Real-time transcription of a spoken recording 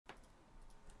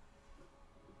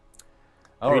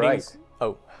All Greetings. right.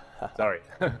 Oh, Sorry.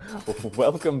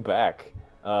 Welcome back.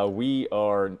 We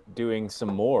are doing some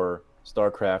more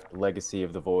Starcraft Legacy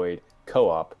of the Void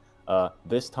co-op.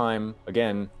 This time,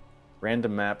 again,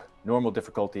 random map, normal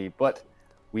difficulty, but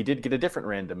we did get a different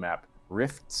random map,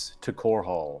 Rifts to Core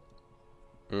Hall.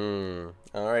 all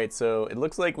right. So it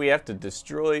looks like we have to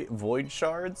destroy void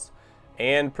shards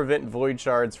and prevent void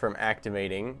shards from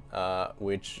activating,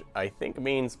 which I think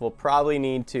means we'll probably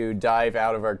need to dive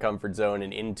out of our comfort zone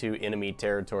and into enemy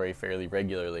territory fairly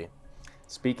regularly.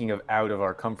 Speaking of out of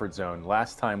our comfort zone,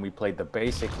 last time we played the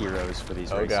basic heroes for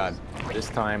these races. God. This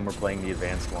time we're playing the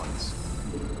advanced ones.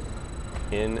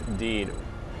 Indeed.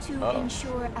 To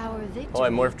ensure our victory, Oh, I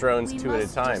morph drones we 2 at a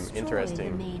must time. destroy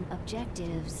Interesting. The main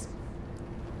objectives.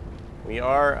 We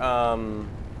are,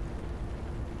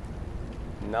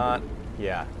 not,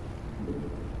 yeah.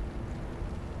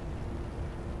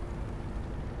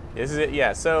 This is it,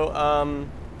 yeah. So,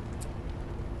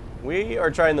 we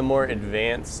are trying the more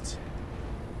advanced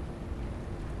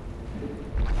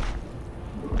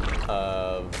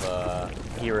of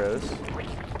heroes.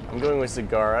 I'm going with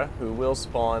Zagara, who will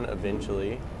spawn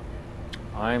eventually.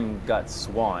 I'm got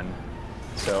Swann,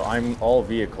 so I'm all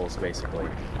vehicles basically.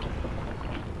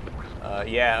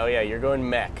 Yeah, oh yeah, you're going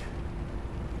mech.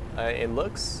 It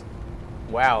looks,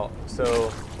 wow.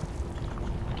 So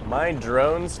my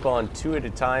drones spawn 2 at a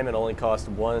time and only cost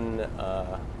 1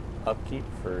 upkeep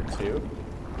for 2.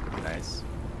 Nice.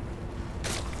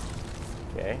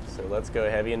 Okay, so let's go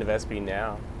heavy into Vespi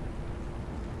now.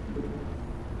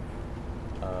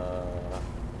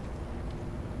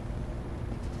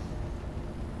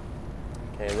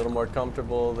 Okay, a little more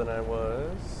comfortable than I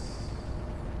was.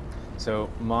 So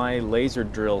my laser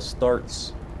drill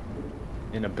starts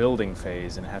in a building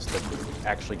phase and has to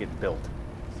actually get built.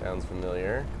 Sounds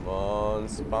familiar. Come on,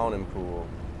 spawning pool.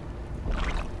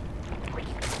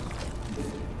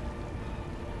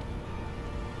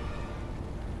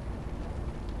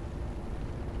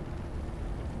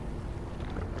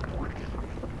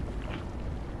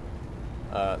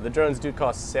 The drones do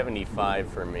cost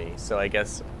 75 for me, so I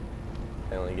guess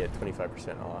I only get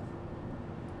 25% off.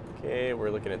 Okay,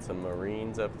 we're looking at some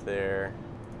Marines up there.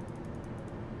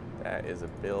 That is a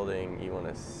building. You want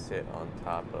to sit on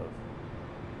top of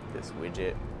this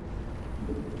widget.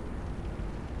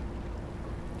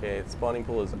 Okay, the spawning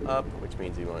pool is up, which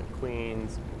means we want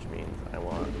queens, which means I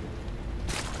want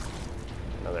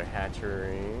another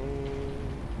hatchery.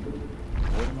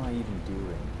 What am I even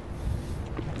doing?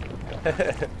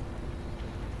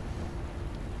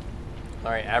 All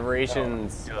right,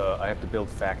 aberrations. I have to build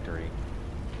factory.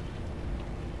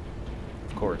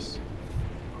 Of course.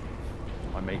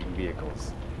 I'm making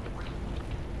vehicles.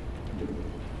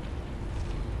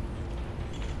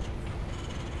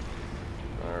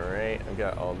 Alright, I've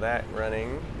got all that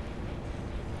running.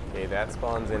 Okay, that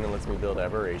spawns in and lets me build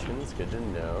aberrations. Good to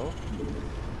know.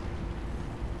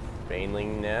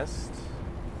 Baneling nest.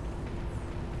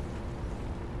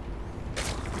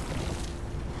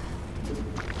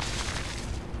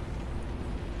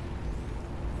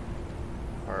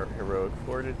 Our heroic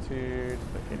fortitude.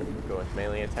 Okay, we'll go with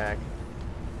melee attack.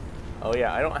 Oh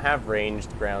yeah, I don't have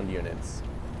ranged ground units.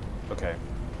 Okay.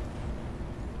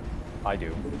 I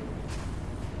do.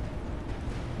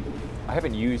 I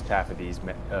haven't used half of these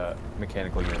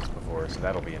mechanical units before, so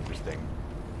that'll be interesting.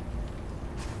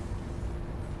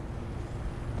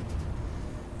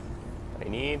 I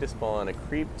need to spawn a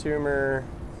creep tumor.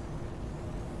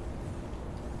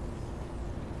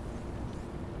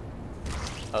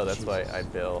 Oh, that's why I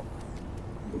built.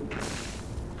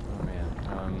 Oh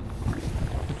man,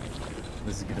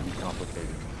 this is gonna be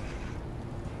complicated.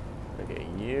 Okay,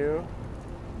 you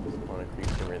spawn a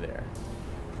creep tumor there.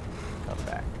 Come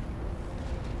back.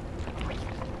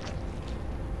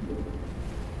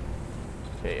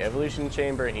 Okay, evolution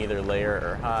chamber in either lair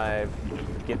or hive.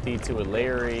 Get thee to a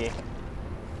layery.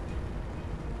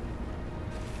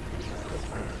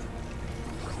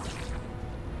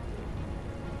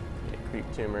 Okay, creep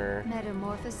tumor.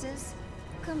 Metamorphosis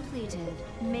completed.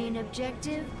 Main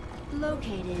objective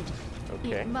located.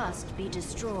 Okay. It must be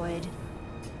destroyed.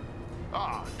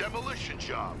 Ah, demolition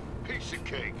job. Piece of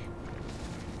cake.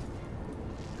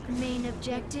 Main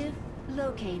objective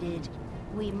located.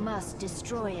 We must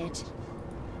destroy it.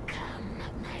 Come,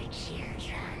 my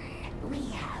children. We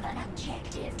have an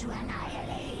objective to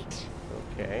annihilate.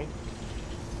 Okay.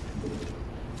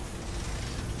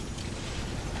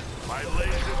 My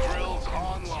laser drill's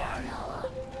online.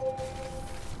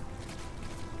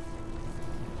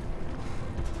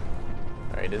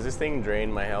 Alright, does this thing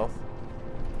drain my health?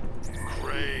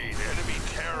 Great. Enemy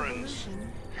Terrans.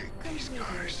 Hate these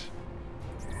guys.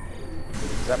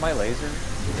 that my laser?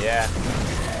 Yeah.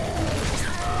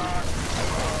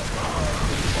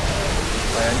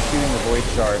 I'm shooting the void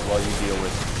shard while you deal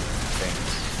with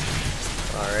things.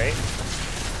 Alright.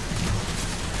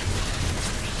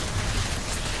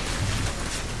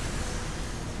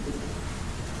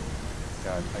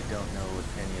 God, I don't know what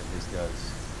any of this does.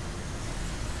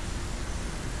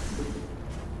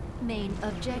 Main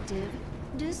objective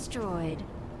destroyed.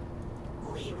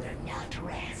 We will not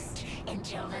rest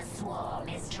until the swarm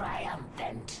is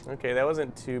triumphant. Okay, that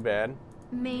wasn't too bad.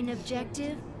 Main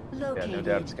objective located. Yeah, no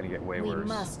doubt it's gonna get way worse. We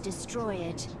must destroy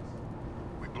it.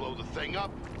 We blow the thing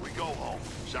up, we go home.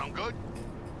 Sound good?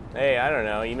 Hey, I don't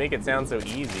know. You make it sound so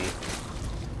easy.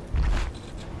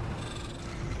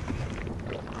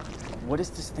 What does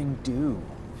this thing do?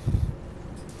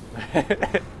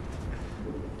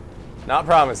 Not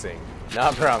promising.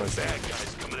 Not promising. Bad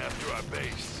guys coming after our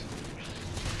base.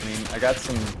 I mean, I got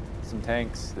some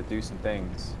tanks that do some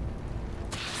things.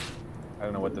 I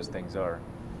don't know what those things are,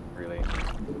 really.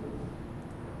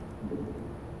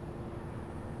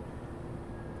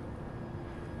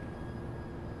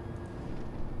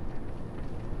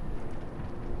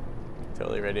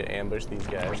 Totally ready to ambush these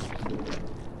guys.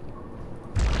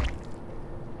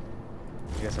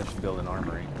 I guess I should build an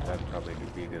armory. That probably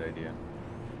would be a good idea.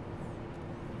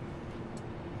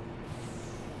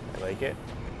 I like it.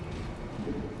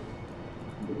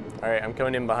 Alright, I'm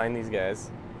coming in behind these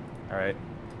guys. Alright.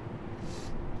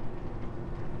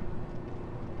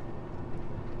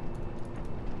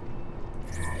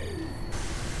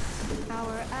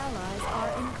 Our allies are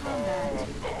in combat.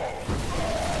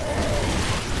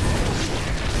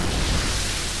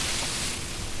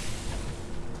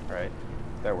 Alright.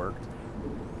 That worked.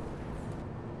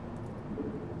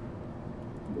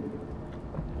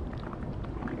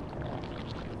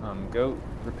 Go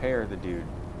repair the dude.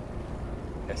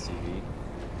 SCV.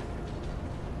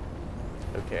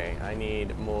 Okay, I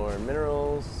need more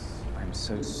minerals. I'm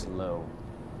so slow.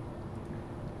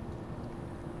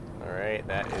 Alright,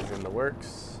 that is in the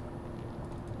works.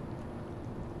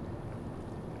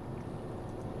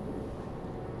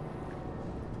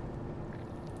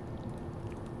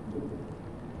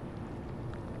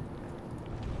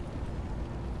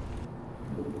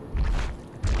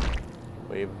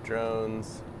 Wave of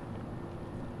drones.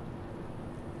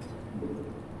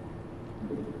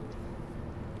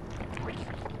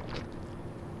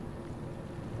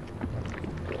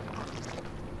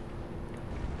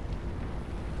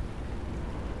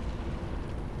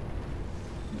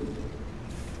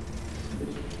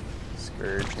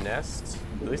 Scourge nest.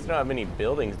 At least I don't have any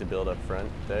buildings to build up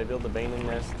front. Did I build the baneling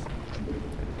nest? I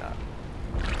did not.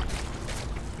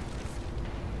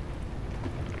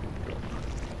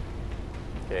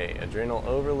 Okay, adrenal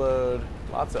overload.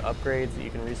 Lots of upgrades that you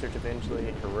can research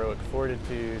eventually. Heroic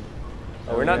fortitude.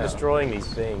 Oh, we're not yeah. destroying these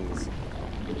things.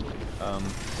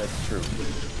 That's true.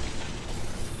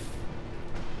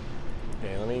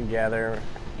 Okay, let me gather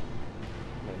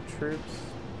my troops.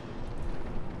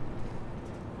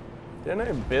 Didn't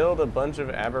I build a bunch of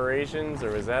aberrations,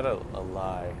 or was that a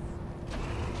lie?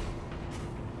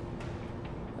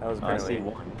 That was apparently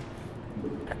one.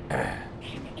 An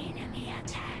enemy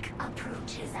attack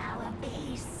approaches our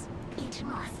base. It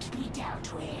must be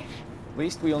dealt with. At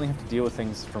least we only have to deal with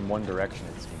things from one direction,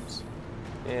 it seems.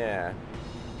 Yeah.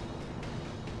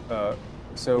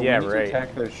 So Yeah, we need right. to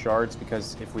attack those shards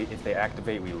because if they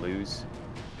activate, we lose.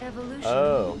 Evolution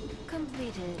Oh.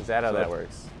 completed. Is that how So that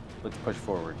works? Let's push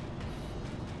forward.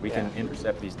 We Yeah. can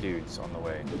intercept these dudes on the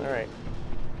way. All right.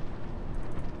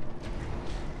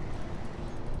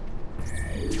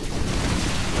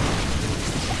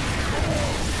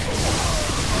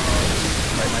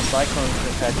 Right, my cyclone can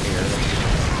attack air.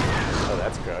 Oh,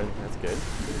 that's good. That's good.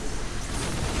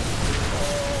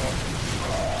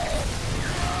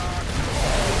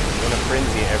 I'm gonna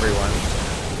frenzy everyone.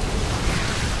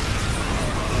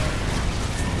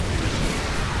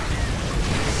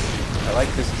 I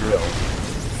like this drill.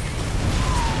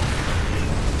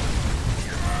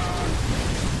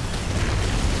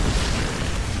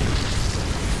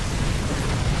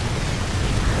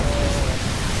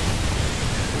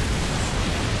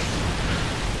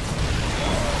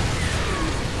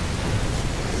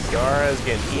 Zagara is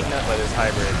getting eaten up by this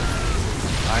hybrid.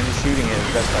 I'm shooting it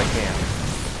as best I can.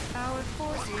 Our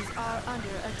forces are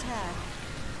under attack.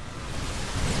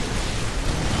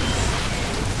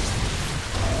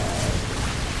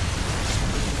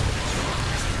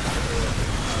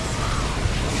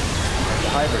 The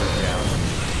hybrid is down.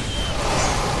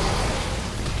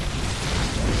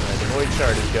 The void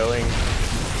shard is going.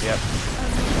 Yep.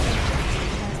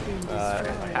 Has been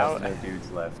destroyed. How? No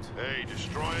dudes left. Hey,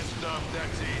 destroying stuff,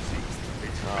 that's easy.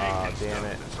 It's Oh, damn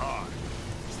it. It's hard.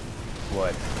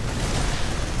 What?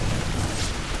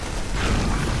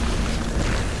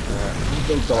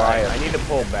 Big Alright, Goliath. I need to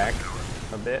pull back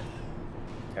a bit.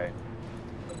 Okay.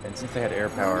 And since they had air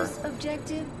power, Bonus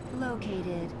objective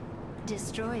located.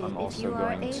 Destroy it I'm if also you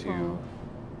are going able. to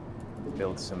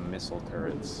build some missile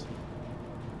turrets.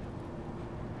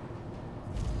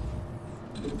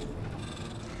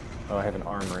 Oh, I have an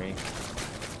armory.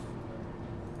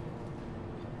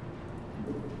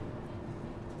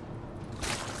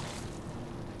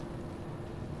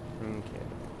 Okay.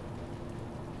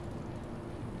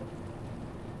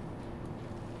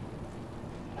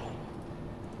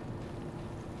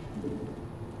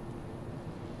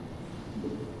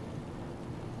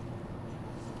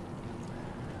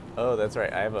 Oh, that's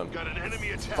right. I have a. Got an enemy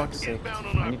attack Fuck's sake, inbound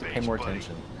on I our need to pay base, more buddy.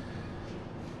 attention.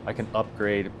 I can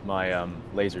upgrade my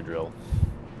laser drill.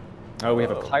 Oh, we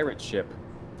have a Oh. pirate ship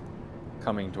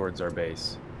coming towards our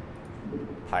base.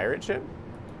 Pirate ship?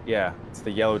 Yeah, it's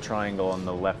the yellow triangle on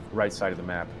the right side of the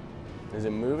map. Is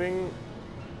it moving?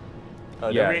 Oh,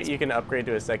 Yeah, don't forget it's- you can upgrade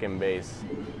to a second base.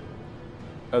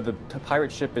 Oh, the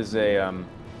pirate ship is a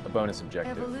bonus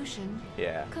objective. Evolution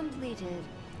Yeah. completed.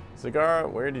 Zagara,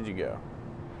 where did you go?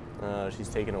 She's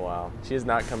taken a while. She has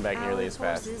not come back nearly Our as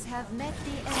fast. forces have met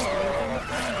the enemy in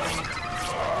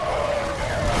combat.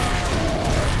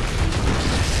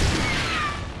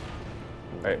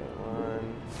 Right.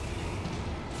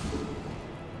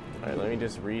 Alright, let me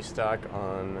just restock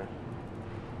on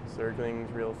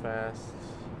circlings real fast.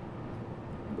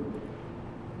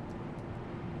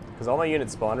 Because all my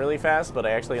units spawn really fast, but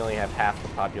I actually only have half the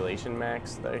population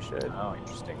max that I should. Oh,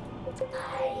 interesting.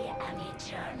 I am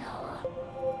eternal.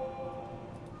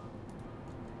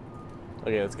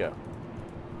 Okay, let's go.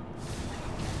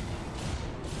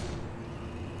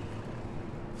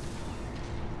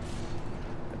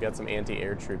 I've got some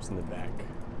anti-air troops in the back.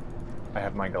 I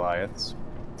have my Goliaths.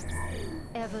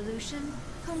 Evolution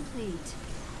complete.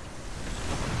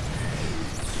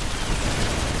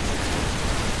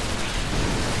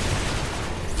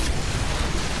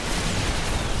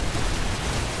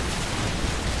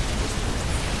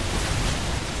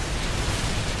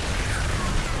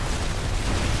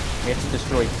 We have to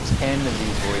destroy 10 of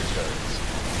these void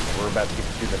shards. We're about to get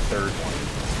to the third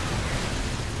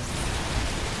one.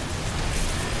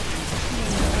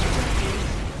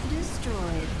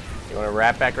 Destroyed. You want to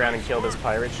wrap back around and kill this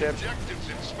pirate ship? Objectives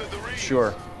in smithereens.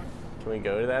 Sure. Can we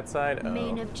go to that side?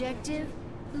 Main Oh, objective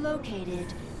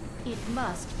located. It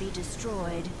must be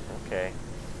destroyed. okay.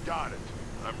 Got it.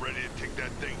 I'm ready to take that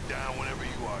thing down whenever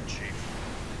you are, Chief.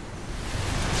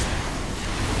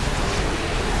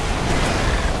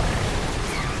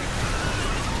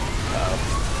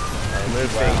 I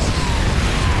moved things.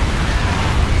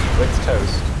 Let's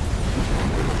toast.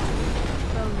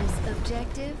 Bonus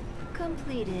objective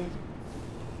completed.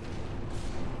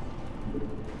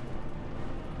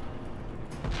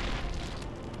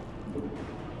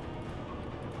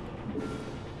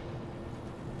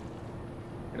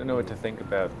 I don't know what to think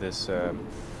about this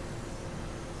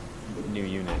new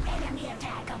unit. Enemy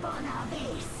attack upon our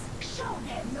base. Show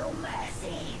them no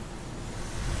mercy.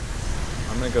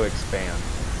 I'm gonna go expand.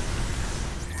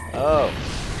 Oh,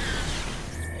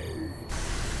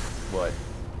 What?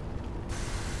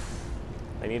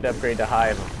 I need to upgrade to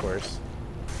Hive, of course.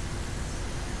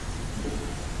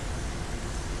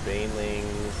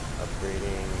 Banelings,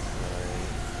 upgrading.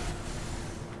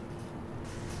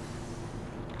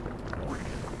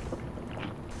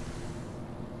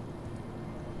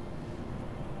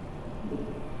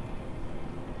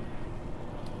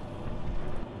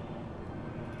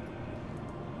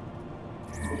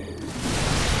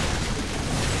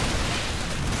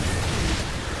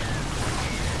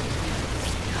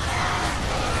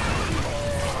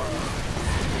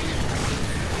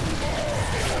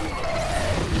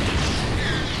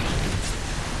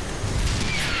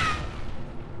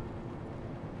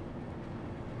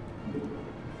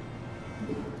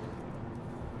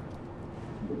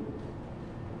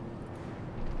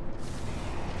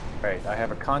 Right, I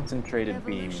have a concentrated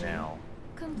beam Evolution now.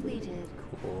 completed.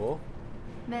 Cool.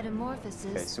 Metamorphosis.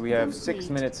 Okay, so we have 6 complete.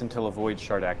 minutes until a void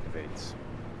shard activates.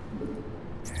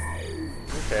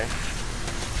 Okay.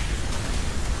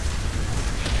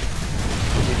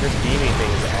 Dude, this beaming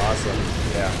thing is awesome.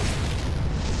 Yeah.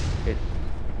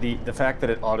 The fact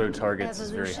that it auto targets is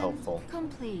very Evolution helpful.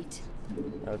 complete.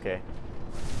 Okay.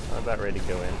 I'm about ready to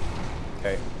go in.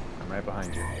 Okay, I'm right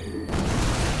behind you. Alright,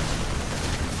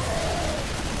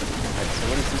 so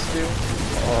what does this do?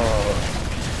 Oh,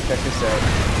 check this out.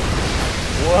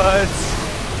 What?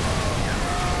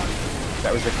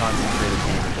 That was a concentrated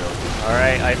beam build.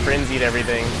 Alright, I frenzied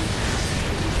everything.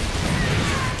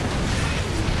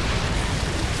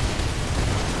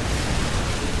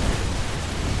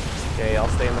 Okay, I'll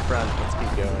stay in the front. Let's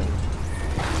keep going.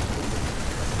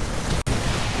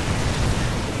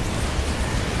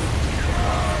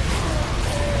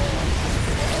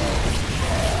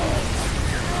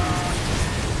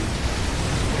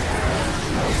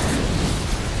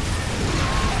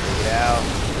 Get out.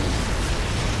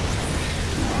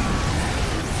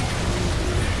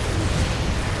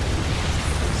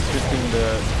 Shifting the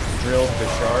drill to the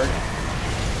shard.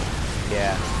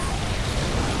 Yeah.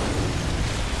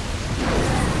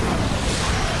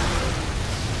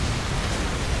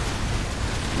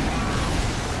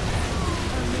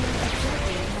 Our main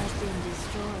objective has been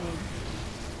destroyed.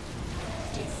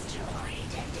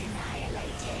 Destroyed and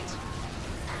annihilated.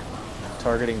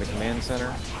 Targeting the command center.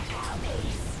 Attack our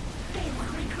base. They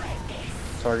will regret this.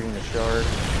 Targeting the shard.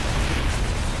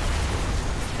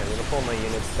 Okay, I'm gonna pull my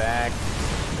units back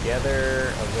together,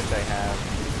 of which I have.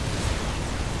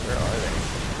 Where are they?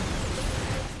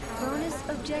 Bonus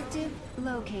objective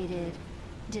located.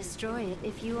 Destroy it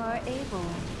if you are able.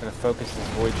 Gonna focus this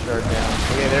void shard down.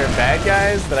 Okay, there are bad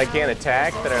guys that I can't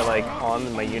attack that are like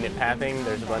on my unit pathing.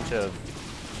 There's a bunch of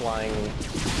flying. Our main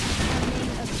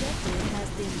objective has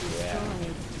been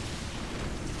destroyed.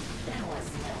 There was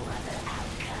no other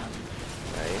outcome.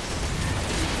 Nice.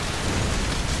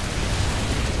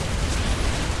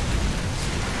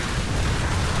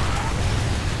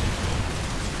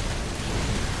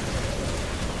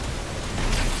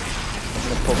 I'm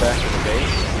gonna pull back to the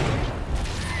base.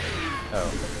 Oh,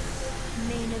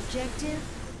 Main objective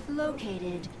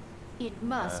located. It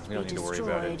must we don't be need to worry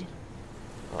about it.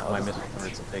 destroyed. my missile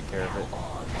turrets will take care of it.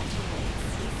 All that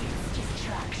awaits is its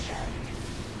destruction.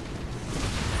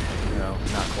 No,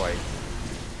 not quite.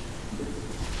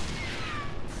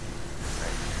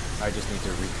 Right. I just need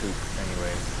to recoup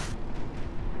anyway.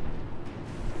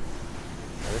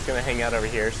 I'm just gonna hang out over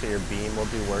here so your beam will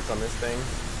do work on this thing.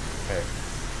 Okay.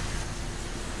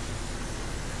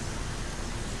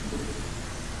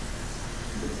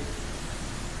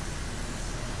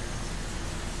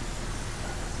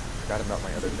 Forgot about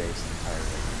my other base entirely.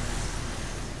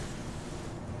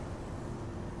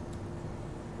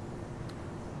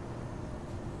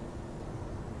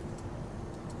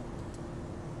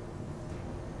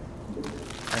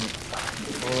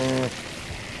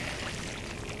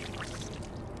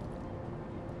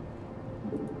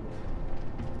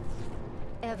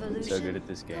 Evolution So good at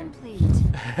this game. complete.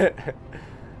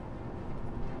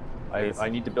 I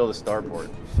need to build a starport.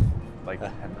 Like, I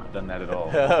have not done that at all.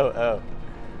 Oh.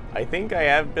 I think I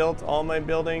have built all my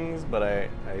buildings, but I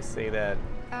say that.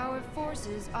 Our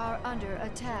forces are under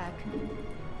attack.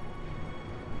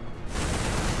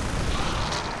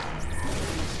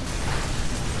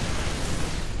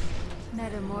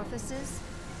 Metamorphosis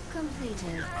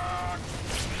completed.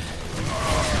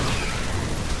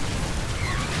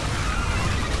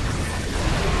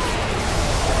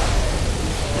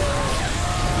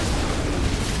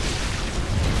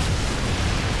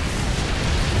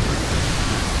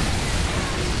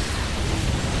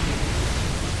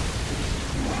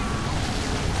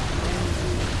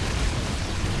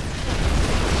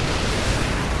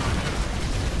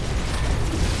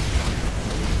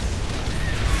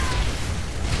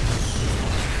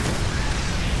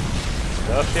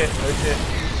 Oh shit, oh shit.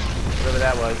 Whatever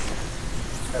that was.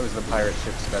 That was the pirate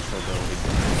ship special ability.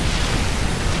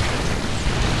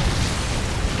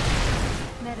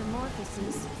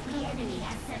 Metamorphosis The enemy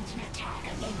has sent an attack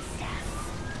against us.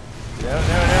 No.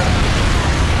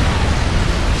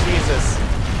 Jesus.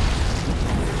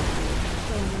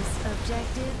 bonus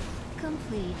objective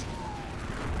complete.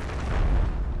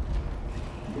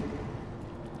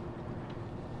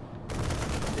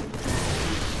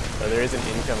 Oh, there is an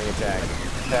incoming attack.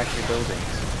 Attack your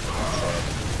buildings.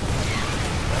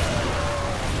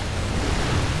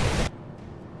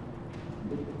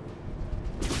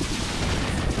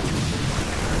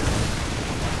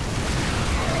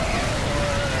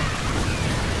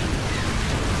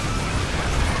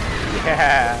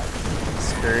 Yeah.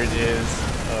 Scourges.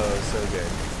 Oh, so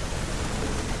good.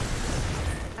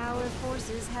 Our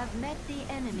forces have met the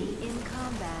enemy in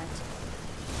combat.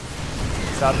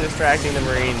 Stop distracting the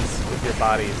Marines with your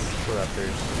bodies,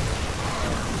 corruptors.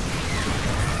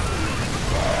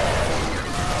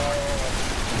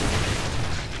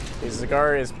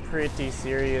 Zagara is pretty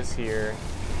serious here.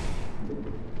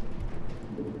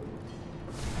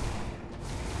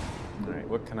 Alright,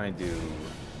 what can I do?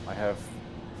 I have...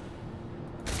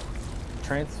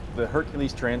 The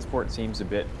Hercules transport seems a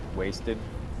bit wasted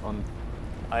on...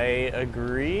 I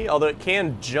agree, although it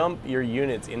can jump your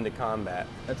units into combat.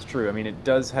 That's true. I mean, it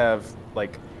does have,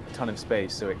 like, a ton of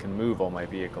space, so it can move all my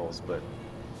vehicles, but,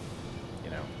 you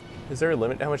know. Is there a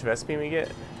limit to how much Vespine we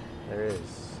get? There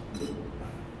is.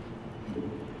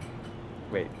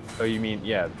 Wait. Oh, you mean,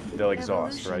 yeah, the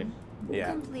exhaust, right? Evolution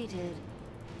Yeah. completed.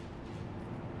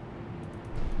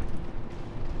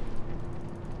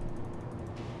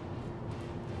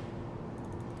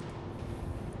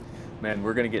 Man,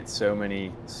 we're gonna get so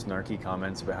many snarky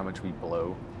comments about how much we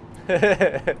blow.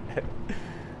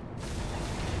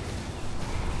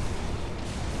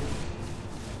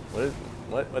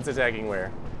 What's attacking where?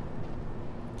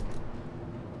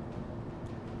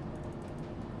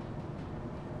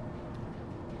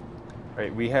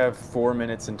 Right, we have 4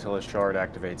 minutes until a shard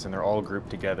activates, and they're all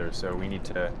grouped together, so we need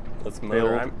to Let's move.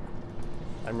 build.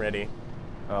 I'm ready.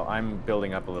 Oh, I'm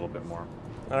building up a little bit more.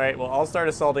 All right, well, I'll start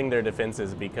assaulting their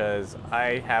defenses because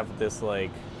I have this,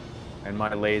 like, And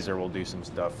my laser will do some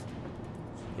stuff.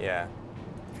 yeah.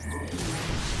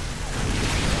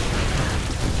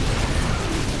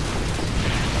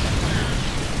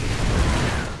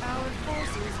 Our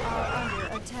forces are under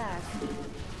attack.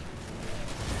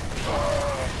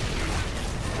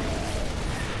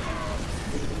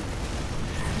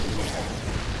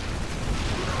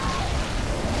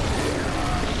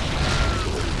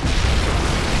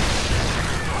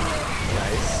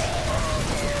 Nice.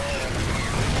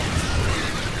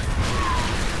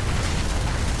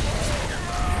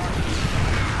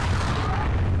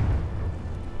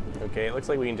 Okay, it looks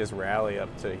like we can just rally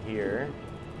up to here.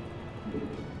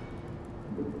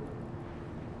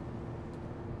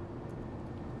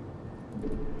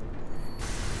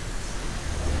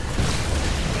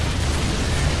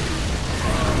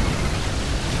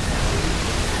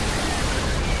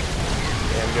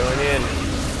 Okay, I'm going in.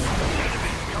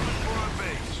 Coming for our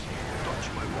base. Thought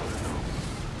you might want to know.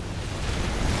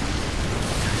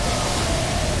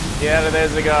 Get out of there,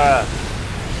 Zagara.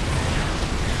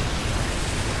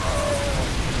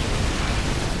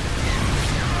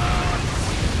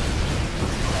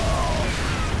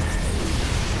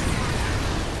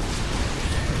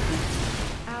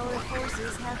 Our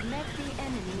forces have met the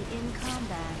enemy in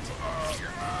combat.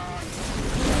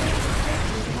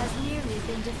 Objective has nearly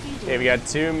been defeated. Okay, we got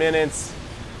 2 minutes.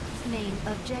 Main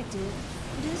objective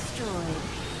destroyed.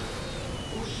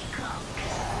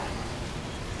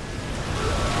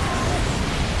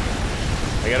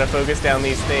 I gotta focus down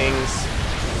these things.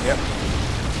 Yep.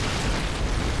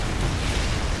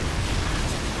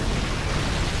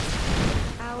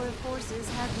 Our forces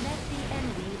have met the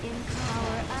enemy in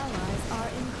our allies are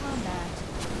in combat.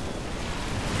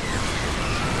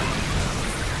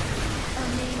 A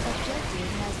main objective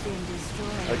has been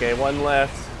destroyed. Okay, 1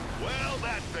 left. Well,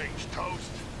 that thing's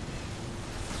toast.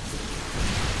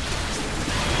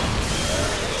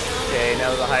 Okay,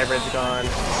 now the hybrid's gone.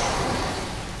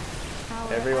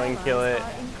 Our Everyone allies kill it.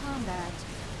 are in combat.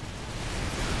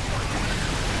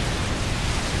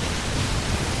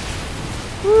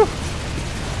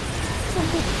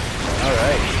 All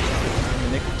right. In the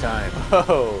nick of time.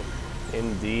 Oh,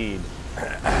 indeed. I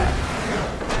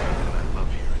love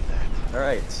hearing that. All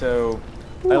right, so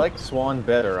I like Swann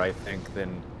better, I think,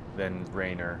 than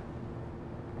Raynor.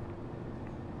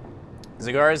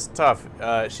 Zagara's tough.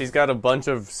 She's got a bunch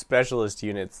of specialist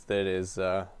units that is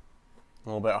a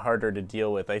little bit harder to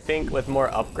deal with. I think with more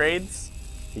upgrades,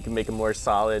 you can make a more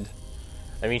solid.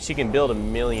 I mean, she can build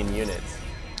 1,000,000 units.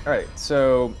 All right,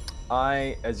 so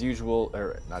I, as usual,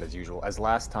 or not as usual, as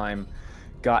last time,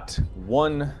 got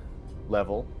 1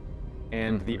 level,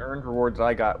 and the earned reward that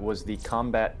I got was the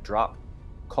combat drop.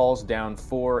 Calls down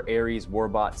 4 Ares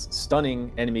warbots,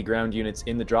 stunning enemy ground units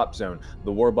in the drop zone.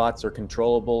 The warbots are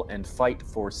controllable and fight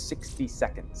for 60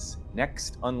 seconds.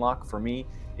 Next unlock for me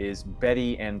is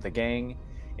Betty and the Gang.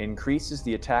 Increases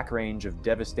the attack range of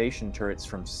devastation turrets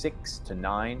from 6 to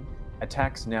 9.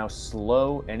 Attacks now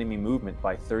slow enemy movement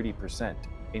by 30%.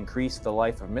 Increase the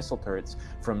life of missile turrets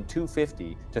from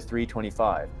 250 to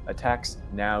 325. Attacks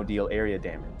now deal area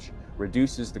damage.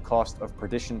 Reduces the cost of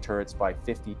perdition turrets by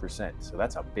 50%. So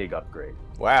that's a big upgrade.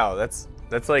 Wow, that's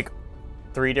like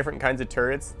 3 different kinds of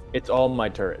turrets. It's all my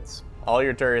turrets. All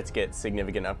your turrets get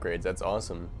significant upgrades. That's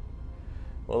awesome.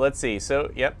 Well, let's see. So,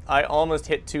 yep, I almost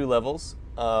hit 2 levels.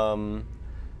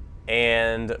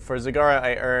 And for Zagara,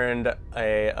 I earned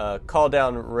a call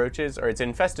down roaches, or it's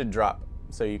infested drop.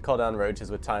 So you call down roaches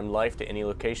with timed life to any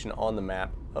location on the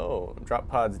map. Oh, drop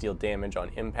pods deal damage on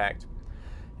impact.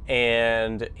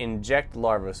 And inject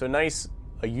larva. So nice,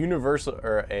 a universal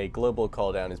or a global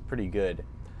call down is pretty good.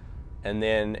 And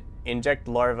then inject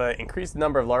larva, increase the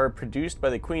number of larvae produced by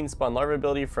the queen spawn larva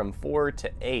ability from 4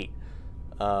 to 8.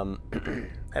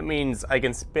 That means I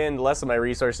can spend less of my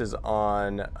resources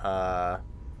on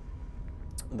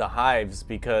the hives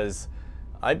because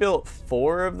I built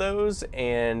 4 of those,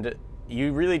 and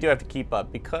you really do have to keep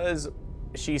up because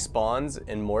she spawns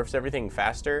and morphs everything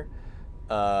faster,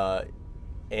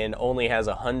 and only has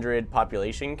 100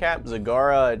 population cap.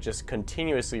 Zagara just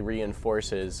continuously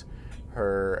reinforces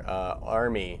her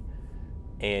army,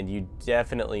 and you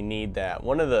definitely need that.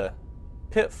 One of the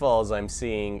pitfalls I'm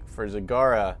seeing for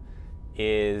Zagara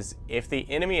is if the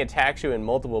enemy attacks you in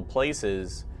multiple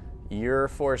places, your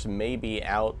force may be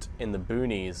out in the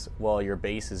boonies while your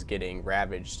base is getting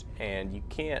ravaged, and you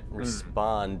can't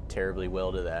respond terribly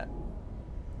well to that.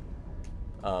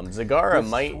 Zagara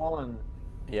might... Swann,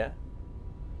 Yeah?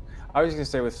 I was going to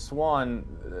say with Swann,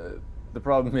 the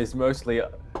problem is mostly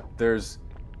there's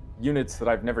units that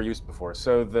I've never used before.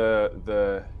 So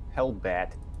the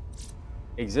Hellbat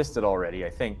existed already, I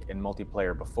think, in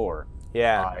multiplayer before.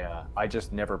 Yeah. I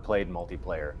just never played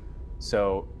multiplayer,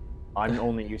 so I'm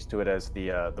only used to it as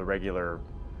the regular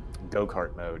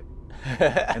go-kart mode.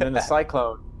 And then the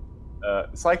Cyclone.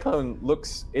 Cyclone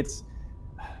looks it's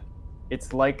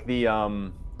like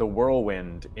the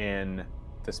Whirlwind in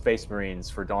the Space Marines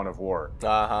for Dawn of War.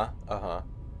 I'm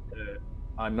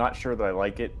not sure that I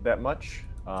like it that much,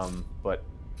 but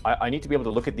I need to be able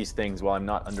to look at these things while I'm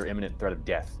not under imminent threat of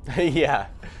death. Yeah,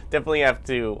 definitely have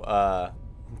to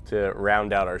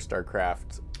round out our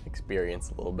StarCraft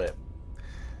experience a little bit.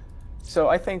 So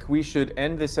I think we should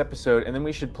end this episode, and then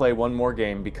we should play one more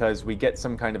game because we get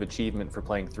some kind of achievement for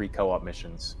playing 3 co-op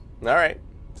missions. All right,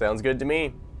 sounds good to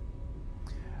me.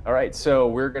 All right, so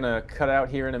we're gonna cut out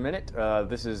here in a minute.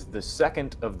 This is the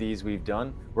second of these we've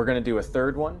done. We're gonna do a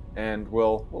third one, and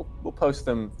we'll post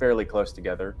them fairly close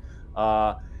together,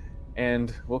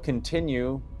 and we'll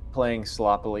continue playing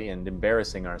sloppily and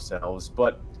embarrassing ourselves.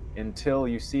 But until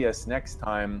you see us next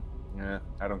time,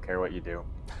 I don't care what you do.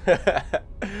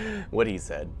 What he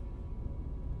said.